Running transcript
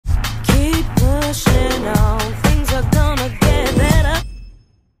pushing on. Things are gonna get better.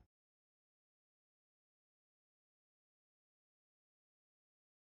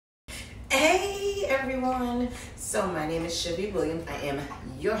 Hey everyone, so my name is Chevy Williams. I am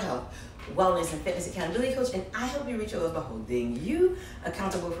your health, wellness, and fitness accountability coach, and I help you reach your goals by holding you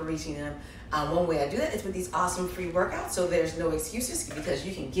accountable for reaching them. One way I do that is with these awesome free workouts, so there's no excuses because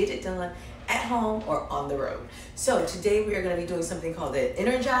you can get it done at home or on the road. So today we are going to be doing something called the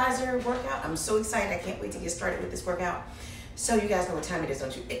Energizer workout. I'm so excited. I can't wait to get started with this workout. So you guys know what time it is,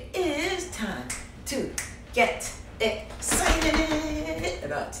 don't you? It is time to get excited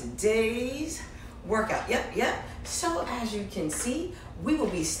about today's workout. Yep. So as you can see, we will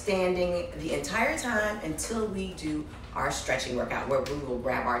be standing the entire time until we do our stretching workout, where we will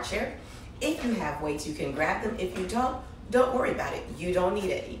grab our chair. If you have weights, you can grab them. If you don't worry about it. You don't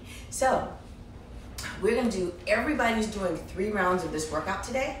need any. So we're gonna do, everybody's doing 3 rounds of this workout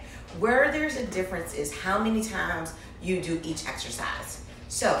today. Where there's a difference is how many times you do each exercise.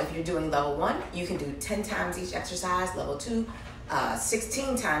 So if you're doing level 1, you can do 10 times each exercise, level 2,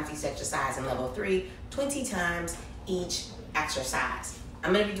 16 times each exercise, and level 3, 20 times each exercise.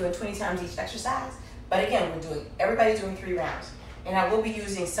 I'm gonna be doing 20 times each exercise, but again, everybody's doing 3 rounds. And I will be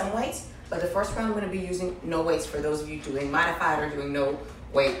using some weights, but the first round I'm gonna be using no weights for those of you doing modified or doing no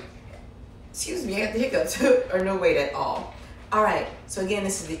weight. Excuse me, I got the hiccups, or no weight at all. All right, so again,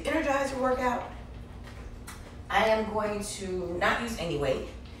 this is the Energizer workout. I am going to not use any weight.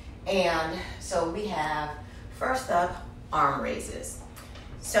 And so we have, first up, arm raises.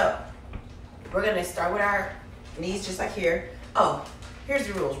 So we're gonna start with our knees just like here. Oh, here's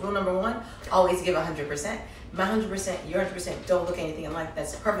the rules. Rule number 1, always give 100%. My 100%, your 100%, don't look anything alike.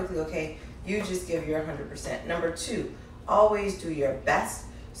 That's perfectly okay. You just give your 100%. Number 2, always do your best,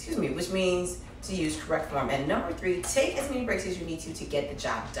 which means to use correct form. And number 3, take as many breaks as you need to get the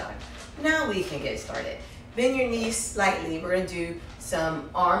job done. Now we can get started. Bend your knees slightly. We're gonna do some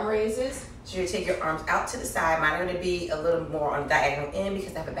arm raises. So you take your arms out to the side. Mine are gonna be a little more on the diagonal end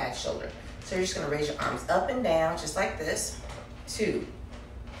because I have a bad shoulder. So you're just gonna raise your arms up and down, just like this. 2,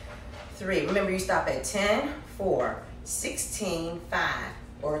 3. Remember, you stop at 10, 4, 16, 5,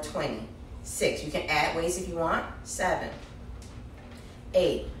 or 20. 6. You can add weights if you want. 7,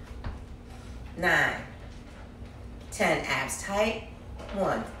 8, 9, 10. Abs tight.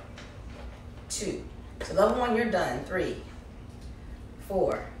 1, 2. So level 1, you're done. 3,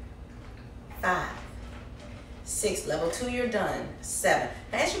 4, 5, 6. Level 2, you're done. 7.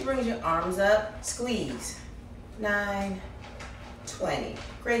 Now as you bring your arms up, squeeze. 9, 20.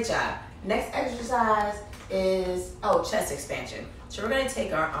 Great job. Next exercise is, chest expansion. So we're gonna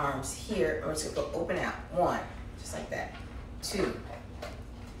take our arms here, and we're just gonna go open out. 1, just like that. 2,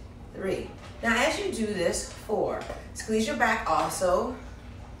 3. Now as you do this, 4. Squeeze your back also.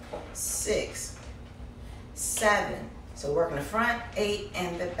 6, 7. So working the front, 8,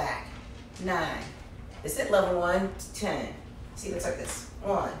 and the back. 9. This is level 1 to 10. See, it looks like this.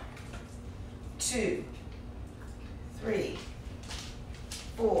 1, 2, 3,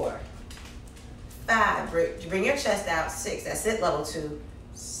 4, 5. Bring your chest out. 6. That's it. Level 2.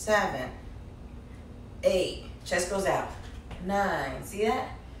 7, 8. Chest goes out. 9. See that?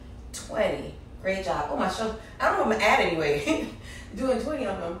 20. Great job. Oh, my shoulder. I don't know what I'm gonna add anyway. Doing 20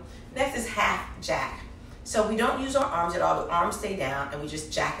 of them. Next is half jack. So we don't use our arms at all. The arms stay down, and we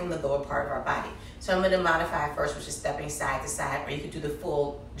just jack in the lower part of our body. So I'm going to modify first, which is stepping side to side, or you could do the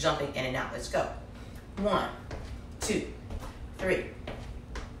full jumping in and out. Let's go. 1, 2, 3,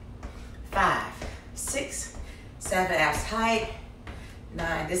 5, 6, 7. Abs tight.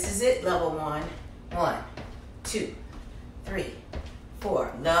 9. This is it. Level 1. 1, 2, 3,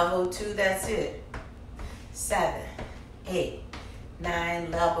 4. Level 2. That's it. 7, 8,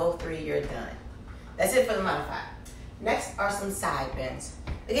 9. Level 3. You're done. That's it for the modified. Next are some side bends.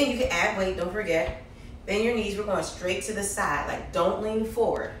 Again, you can add weight, don't forget. Bend your knees, we're going straight to the side, like don't lean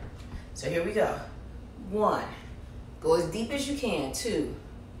forward. So here we go. 1, go as deep as you can. 2,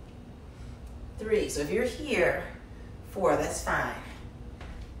 3, so if you're here, 4, that's fine.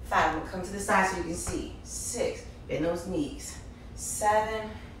 5, we'll come to the side so you can see. 6, bend those knees. 7,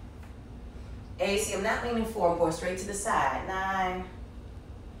 8, see I'm not leaning forward, I'm going straight to the side. 9,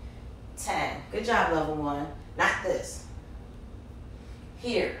 10. Good job, level 1. Not this.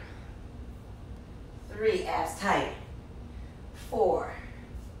 Here. 3, abs tight. 4,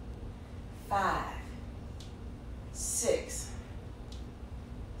 5, 6,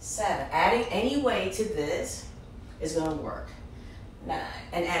 7. Adding any weight to this is going to work. 9.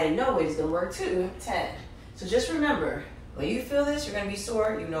 And adding no weight is going to work too. 10. So just remember, when you feel this, you're going to be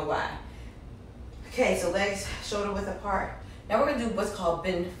sore. You know why. Okay, so legs shoulder width apart. Now we're going to do what's called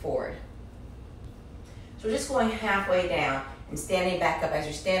bend forward. So we're just going halfway down and standing back up. As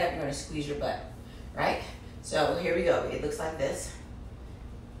you stand up, you're gonna squeeze your butt, right? So here we go. It looks like this.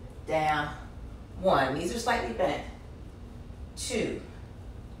 Down, 1, knees are slightly bent. 2,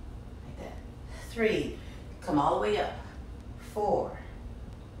 like that. 3, come all the way up. 4,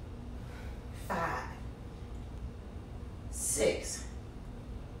 5, 6,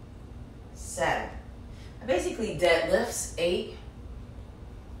 7. Basically deadlifts, 8.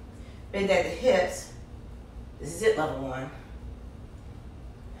 Bend at the hips. This is it, level 1.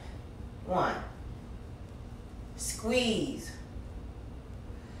 1. Squeeze.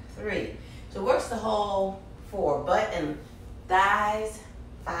 3. So it works the whole 4. Butt and thighs.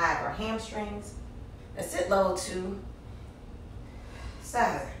 5 are hamstrings. That's it, level 2.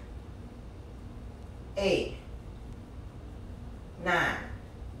 7. 8. 9.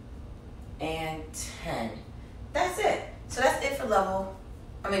 And 10. That's it. So that's it for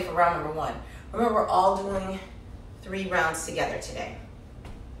for round number 1. Remember, we're all doing 3 rounds together today.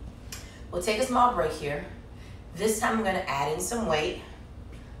 We'll take a small break here. This time I'm gonna add in some weight.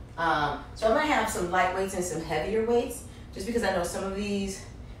 So I'm gonna have some light weights and some heavier weights, just because I know some of these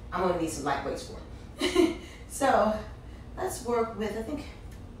I'm gonna need some light weights for. So let's work with, I think,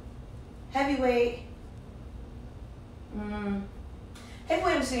 heavyweight.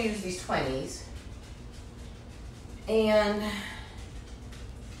 Heavyweight, I'm just gonna use these 20s. And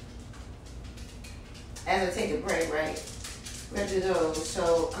as I take a break, right, we're gonna do those.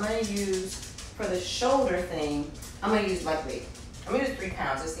 So I'm gonna use, for the shoulder thing, I'm gonna use lightweight. I'm gonna use 3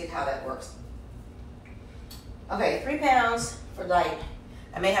 pounds. Let's see how that works. Okay, 3 pounds for light.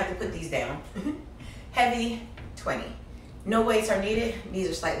 I may have to put these down. Heavy, 20. No weights are needed. Knees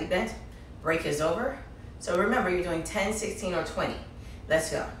are slightly bent. Break is over. So remember, you're doing 10, 16, or 20. Let's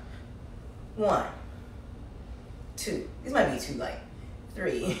go. 1, 2. These might be too light.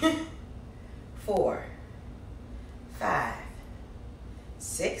 3, 4, 5,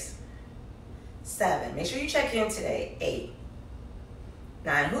 6, 7. Make sure you check in today. 8,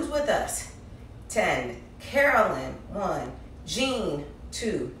 9. Who's with us? 10. Carolyn, 1. Jean,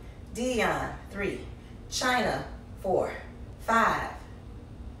 2. Dion, 3. China, 4. 5,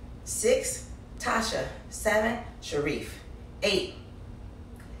 6. Tasha, 7. Sharif, 8.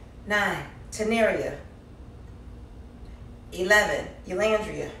 9. Tenaria, 11.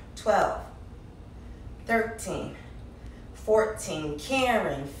 Elandria, 12. 13. 14.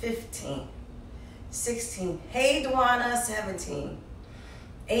 Karen, 15. 16. Hey, Dwana, 17.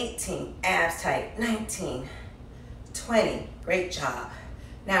 18. Abs tight, 19. 20. Great job.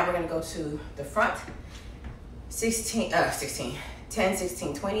 Now we're gonna go to the front. 10,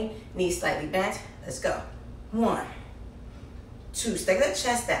 16, 20. Knees slightly bent. Let's go. 1, 2. Stick that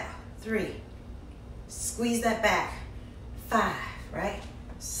chest out. 3. Squeeze that back. 5, right?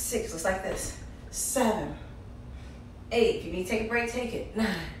 6, looks like this. 7, 8. If you need to take a break, take it. 9,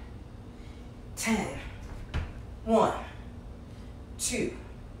 10. 1, 2,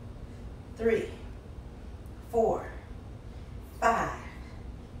 3, 4, 5,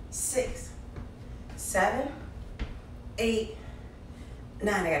 6, 7, 8,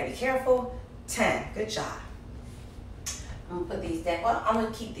 9. I gotta be careful. 10. Good job. I'm gonna put these down. Well, I'm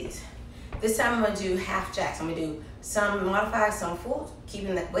gonna keep these. This time I'm gonna do half jacks. I'm gonna do some modified, some full,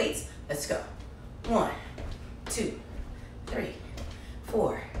 keeping the weights. Let's go. 1, 2, 3,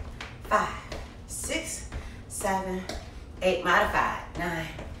 4, 5, 6, 7, 8. Modified. 9,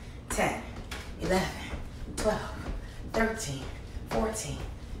 10, 11, 12, 13, 14,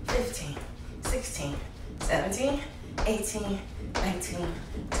 15, 16, 17, 18, 19,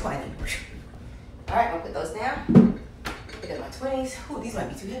 20. All right, I'm gonna put those down. Look at my 20s. Ooh, these might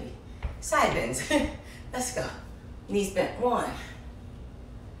be too heavy. Side bends. Let's go. Knees bent. 1,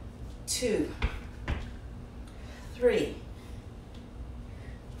 2, 3,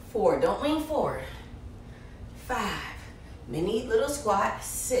 4. Don't lean forward. 5. Mini little squat.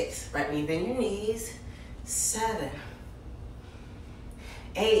 6. Right when you bend your knees. 7,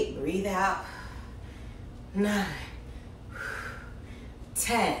 8. Breathe out. 9,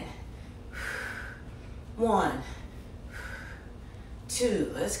 10. 1,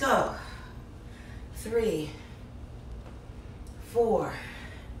 2. Let's go. 3, 4.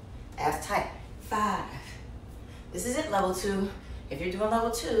 Abs tight. 5. This is it, level 2. If you're doing level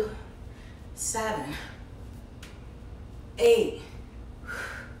 2, 7, 8,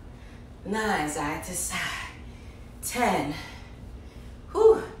 9, side to side. 10.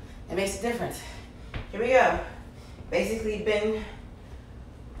 Whew, it makes a difference. Here we go. Basically bend,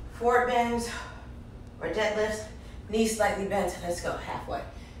 forward bends or deadlifts, knees slightly bent. Let's go halfway.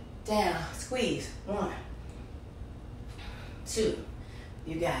 Down, squeeze. 1, 2,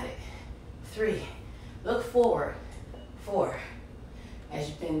 you got it. 3, Look forward. 4. As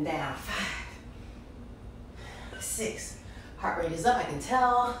you bend down. 5. 6. Heart rate is up, I can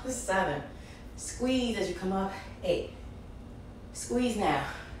tell. 7. Squeeze as you come up. 8. Squeeze now.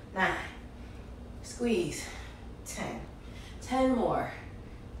 9. Squeeze. 10. 10 more.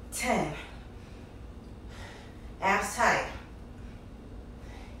 10. Abs tight.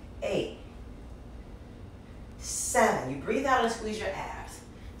 8. 7. You breathe out and squeeze your abs.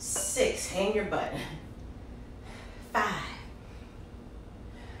 6. Hang your butt. 5.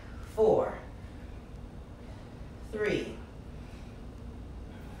 4. 3.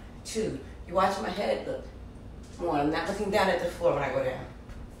 2. You watching my head? Look. 1. I'm not looking down at the floor when I go down.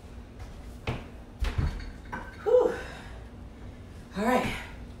 Whew. All right.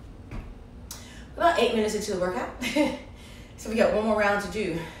 About 8 minutes into the workout. So we got one more round to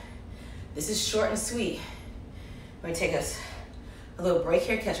do. This is short and sweet. We're gonna take us a little break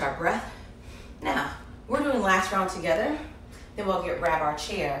here, catch our breath. Now, we're doing last round together. Then we'll grab our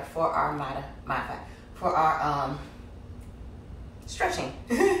chair for our stretching.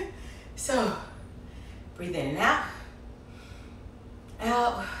 So, breathe in and out.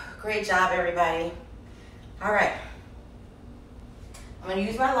 Out. Great job, everybody. All right. I'm gonna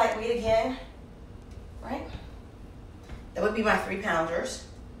use my light weight again, right? That would be my 3-pounders.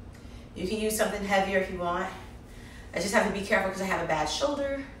 You can use something heavier if you want. I just have to be careful because I have a bad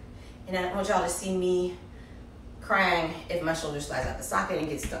shoulder, and I don't want y'all to see me crying if my shoulder slides out the socket and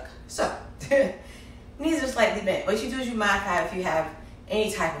gets stuck. So, knees are slightly bent. What you do is you modify if you have any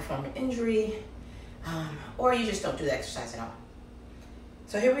type of form of injury, or you just don't do the exercise at all.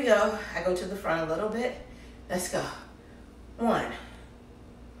 So here we go. I go to the front a little bit. Let's go. 1,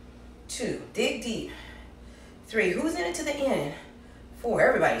 2, dig deep. 3, who's in it to the end? 4,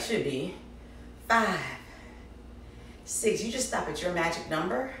 everybody should be. 5, 6, you just stop at your magic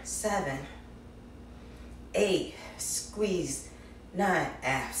number. 7, 8, squeeze. 9,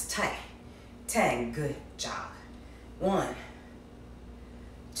 abs tight. 10, good job. 1,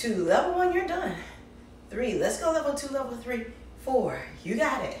 2, level 1, you're done. 3, let's go level 2, level 3. 4, you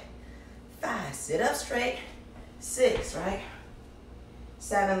got it. 5, sit up straight. 6, right?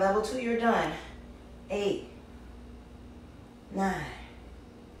 7, level 2, you're done. 8, 9,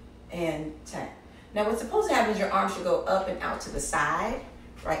 and 10. Now what's supposed to happen is your arms should go up and out to the side,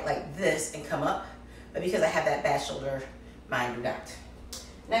 right, like this, and come up. But because I have that bad shoulder, mine do not.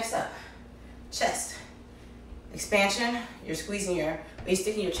 Next up, chest. Expansion, you're sticking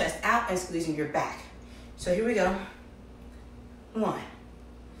your chest out and squeezing your back. So here we go. 1,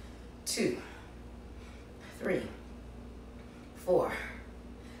 2, 3, 4,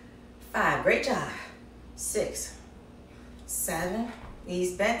 5, great job. 6, 7,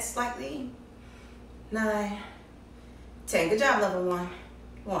 knees bent slightly. 9, 10, good job, level 1.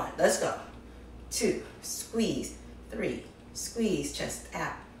 1, let's go. 2, squeeze. 3, squeeze, chest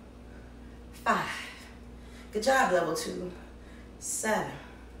out. 5, good job, level 2. 7,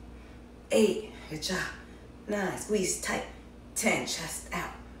 8, good job. 9, squeeze tight. 10, chest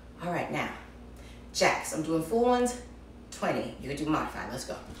out. All right, now, jacks. I'm doing full ones. 20, you can do modified. Let's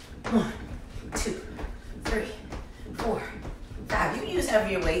go. 1, 2, 3, 4, 5. You can use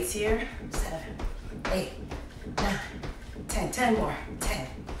heavier weights here. 7, 8, 9, 10. 10 more. 10,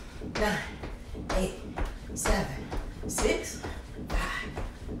 9, 8, 7, 6, 5,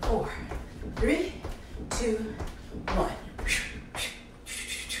 4, 3, 2, 1.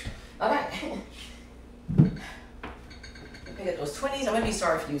 All right. Pick up those 20s. I'm going to be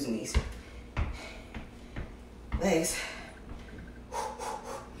sorry for using these. Legs.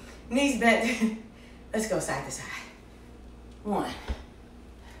 Knees bent. Let's go side to side. 1,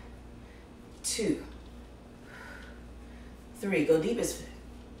 2, 3. Go deep as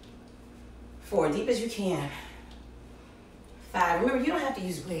 4. Deep as you can. 5. Remember, you don't have to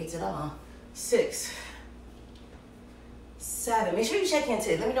use weights at all. 6, 7. Make sure you check in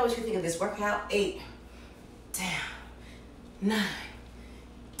today. Let me know what you think of this workout. 8. Down. 9.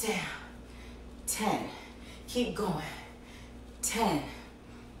 Down. 10. Keep going. 10.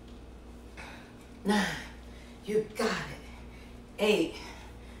 9. You got it. 8.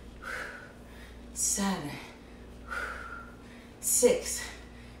 7. 6.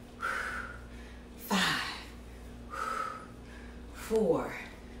 5. 4.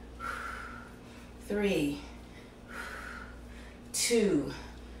 3. 2.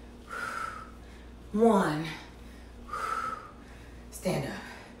 1. Stand up.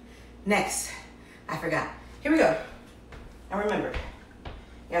 Next. I forgot. Here we go. I remembered.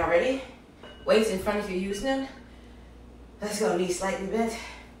 Y'all ready? Weights in front if you're using them. Let's go. Knees slightly bent.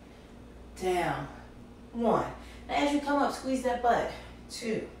 Down. 1. Now as you come up, squeeze that butt.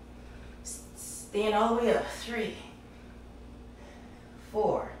 2. Stand all the way up. 3,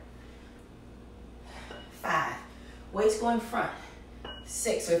 4, 5. Weights going front.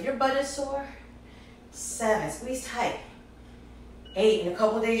 6. So if your butt is sore, 7. Squeeze tight. 8. In a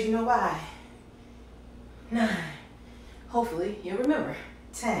couple of days, you know why. 9. Hopefully, you'll remember.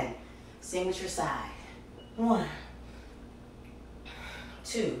 10. Same with your side. 1,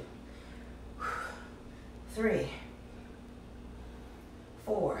 2, 3,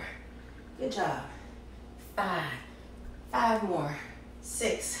 4. Good job. 5. 5 more.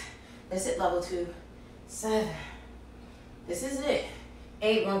 6. That's it, level 2. 7. This is it.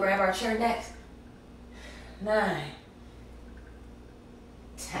 8. We're gonna grab our chair next. 9.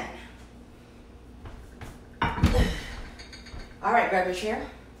 10. All right, grab your chair.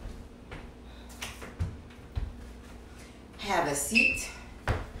 Have a seat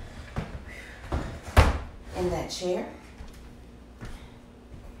in that chair.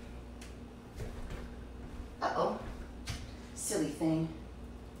 Uh-oh. Silly thing.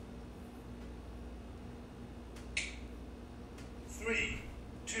 3,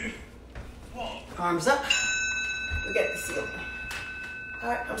 2, 1. Arms up. Look at the ceiling. All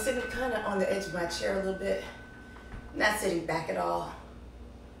right, I'm sitting kind of on the edge of my chair a little bit. Not sitting back at all.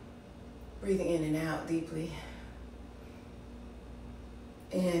 Breathing in and out deeply.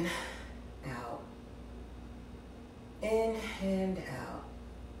 In, out. In and out.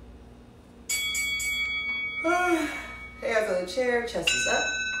 Hands on the chair, chest is up.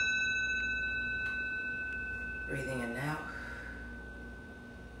 Breathing in and out.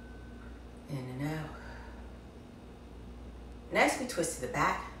 In and out. Next, we twist to the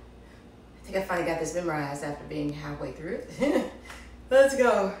back. I think I finally got this memorized after being halfway through it. Let's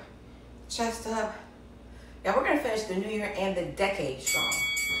go. Chest up. Now we're gonna finish the new year and the decade strong.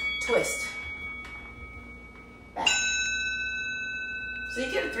 Twist. Back. So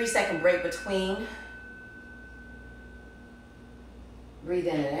you get a 3-second break between. Breathe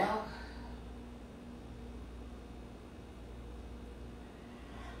in and out.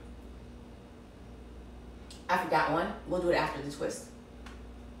 I forgot one. We'll do it after the twist.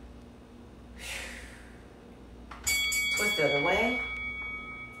 Twist the other way.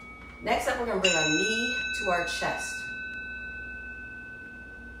 Next up, we're gonna bring our knee to our chest.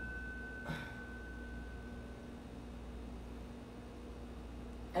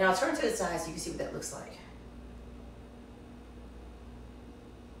 And I'll turn to the side so you can see what that looks like.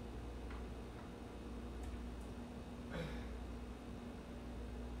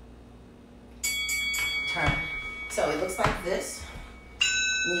 Turn. So it looks like this.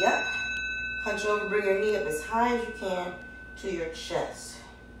 Knee up. Hunch over, bring your knee up as high as you can to your chest.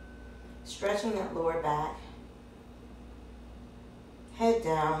 Stretching that lower back. Head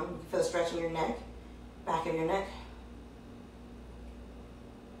down. You can feel the stretch in your neck. Back of your neck.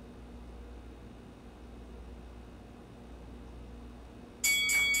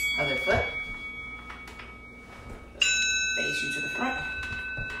 Other foot. Face you to the front.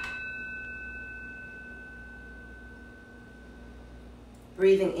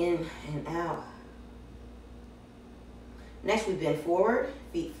 Breathing in and out. Next, we bend forward,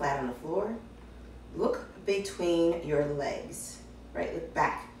 feet flat on the floor. Look between your legs, right? Look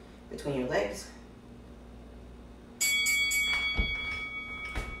back between your legs.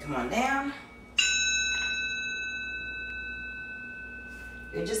 Come on down.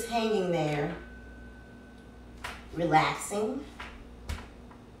 You're just hanging there, relaxing.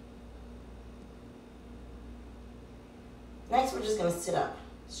 Next, we're just gonna sit up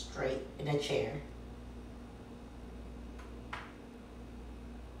straight in a chair.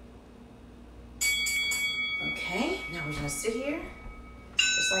 Okay, now we're gonna sit here,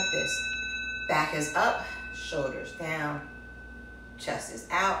 just like this. Back is up, shoulders down, chest is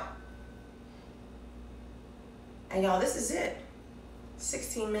out. And y'all, this is it.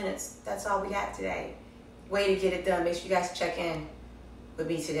 16 minutes, that's all we got today. Way to get it done. Make sure you guys check in with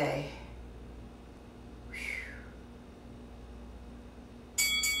me today.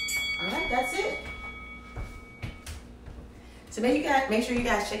 All right, that's it. So make sure you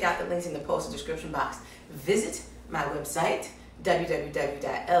guys check out the links in the post and description box. Visit my website,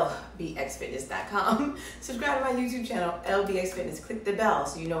 www.lbxfitness.com. Subscribe to my YouTube channel, LBX Fitness. Click the bell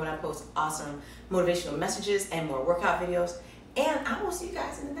so you know when I post awesome motivational messages and more workout videos. And I will see you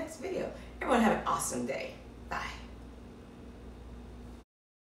guys in the next video. Everyone have an awesome day. Bye.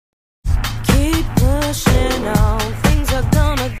 Keep pushing on. Things are gonna